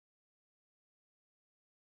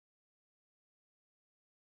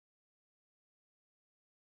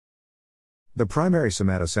The primary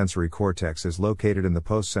somatosensory cortex is located in the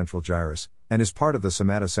postcentral gyrus, and is part of the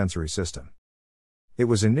somatosensory system. It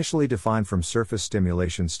was initially defined from surface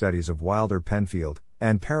stimulation studies of Wilder Penfield,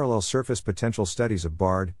 and parallel surface potential studies of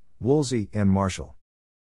Bard, Woolsey, and Marshall.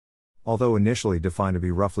 Although initially defined to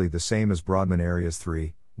be roughly the same as Brodmann areas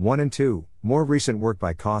 3, 1 and 2, more recent work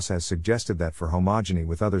by Kaas has suggested that for homogeny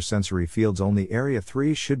with other sensory fields only area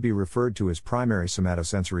 3 should be referred to as primary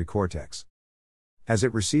somatosensory cortex, as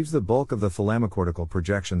it receives the bulk of the thalamocortical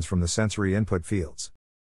projections from the sensory input fields.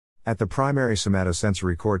 At the primary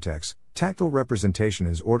somatosensory cortex, tactile representation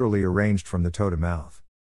is orderly arranged from the toe to mouth.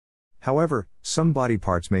 However, some body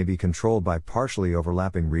parts may be controlled by partially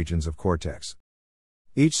overlapping regions of cortex.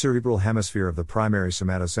 Each cerebral hemisphere of the primary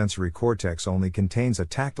somatosensory cortex only contains a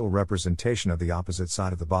tactile representation of the opposite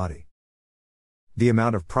side of the body. The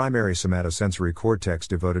amount of primary somatosensory cortex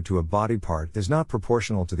devoted to a body part is not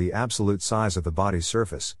proportional to the absolute size of the body's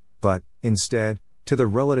surface, but, instead, to the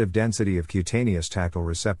relative density of cutaneous tactile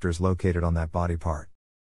receptors located on that body part.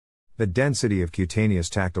 The density of cutaneous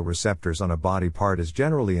tactile receptors on a body part is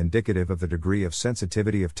generally indicative of the degree of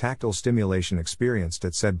sensitivity of tactile stimulation experienced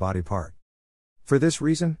at said body part. For this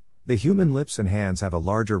reason, the human lips and hands have a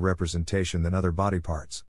larger representation than other body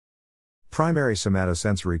parts. Primary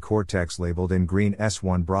somatosensory cortex labeled in green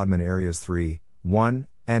S1 Brodmann areas 3, 1,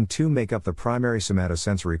 and 2 make up the primary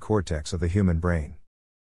somatosensory cortex of the human brain.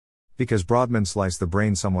 Because Brodmann sliced the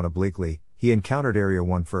brain somewhat obliquely, he encountered area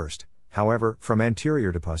 1 first. However, from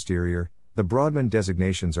anterior to posterior, the Brodmann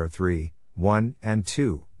designations are 3, 1, and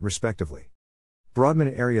 2, respectively.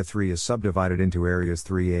 Brodmann area 3 is subdivided into areas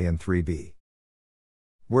 3A and 3B.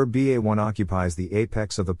 Where BA1 occupies the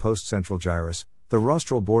apex of the postcentral gyrus, the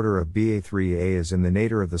rostral border of BA3A is in the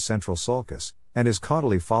nadir of the central sulcus, and is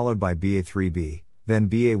caudally followed by BA3B, then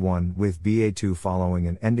BA1 with BA2 following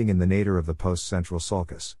and ending in the nadir of the postcentral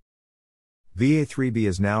sulcus. BA3B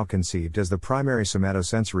is now conceived as the primary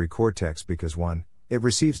somatosensory cortex because 1. It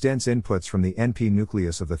receives dense inputs from the NP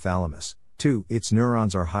nucleus of the thalamus, 2. Its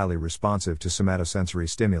neurons are highly responsive to somatosensory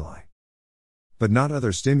stimuli, but not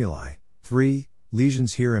other stimuli, 3.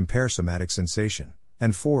 Lesions here impair somatic sensation,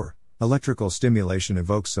 and 4. Electrical stimulation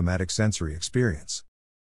evokes somatic sensory experience.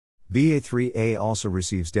 BA3A also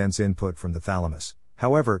receives dense input from the thalamus,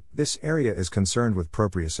 however, this area is concerned with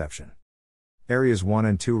proprioception. Areas 1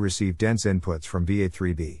 and 2 receive dense inputs from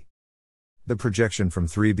BA3B. The projection from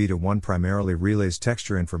 3B to 1 primarily relays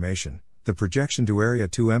texture information, the projection to area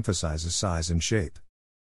 2 emphasizes size and shape.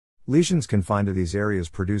 Lesions confined to these areas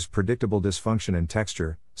produce predictable dysfunction in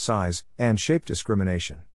texture, size, and shape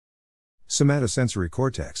discrimination. Somatosensory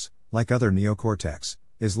cortex, like other neocortex,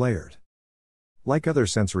 is layered. Like other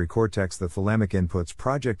sensory cortex, the thalamic inputs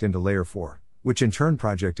project into layer 4, which in turn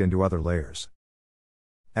project into other layers.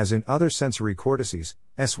 As in other sensory cortices,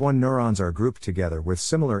 S1 neurons are grouped together with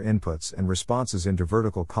similar inputs and responses into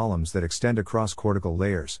vertical columns that extend across cortical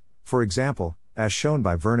layers, for example, as shown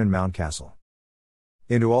by Vernon Mountcastle,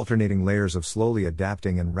 into alternating layers of slowly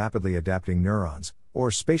adapting and rapidly adapting neurons,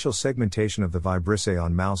 or spatial segmentation of the vibrissae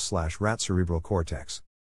on mouse/rat cerebral cortex.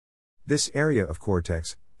 This area of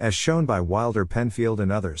cortex, as shown by Wilder Penfield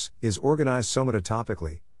and others, is organized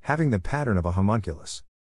somatotopically, having the pattern of a homunculus.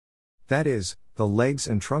 That is, the legs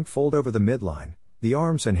and trunk fold over the midline, the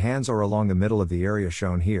arms and hands are along the middle of the area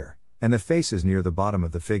shown here, and the face is near the bottom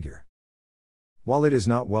of the figure. While it is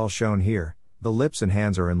not well shown here, the lips and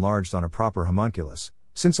hands are enlarged on a proper homunculus,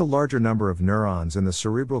 since a larger number of neurons in the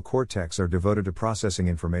cerebral cortex are devoted to processing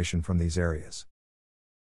information from these areas.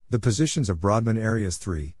 The positions of Brodmann areas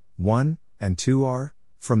 3, 1, and 2 are,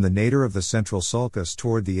 from the nadir of the central sulcus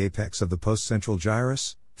toward the apex of the postcentral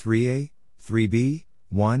gyrus, 3A, 3B,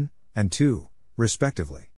 1, and 2,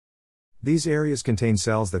 respectively. These areas contain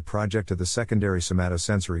cells that project to the secondary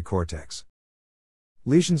somatosensory cortex.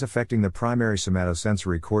 Lesions affecting the primary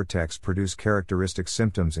somatosensory cortex produce characteristic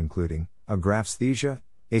symptoms including agraphesthesia,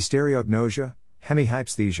 astereognosia,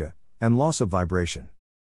 hemihypesthesia, and loss of vibration,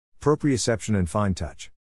 proprioception and fine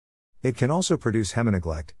touch. It can also produce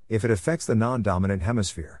hemineglect if it affects the non-dominant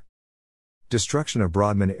hemisphere. Destruction of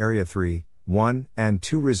Brodmann area 3, 1, and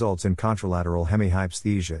 2 results in contralateral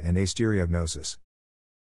hemihypesthesia and astereognosis.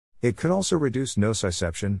 It could also reduce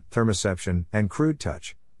nociception, thermoception, and crude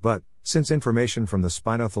touch, but, since information from the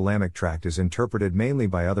spinothalamic tract is interpreted mainly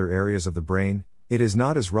by other areas of the brain, it is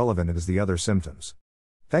not as relevant as the other symptoms.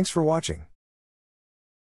 Thanks for watching.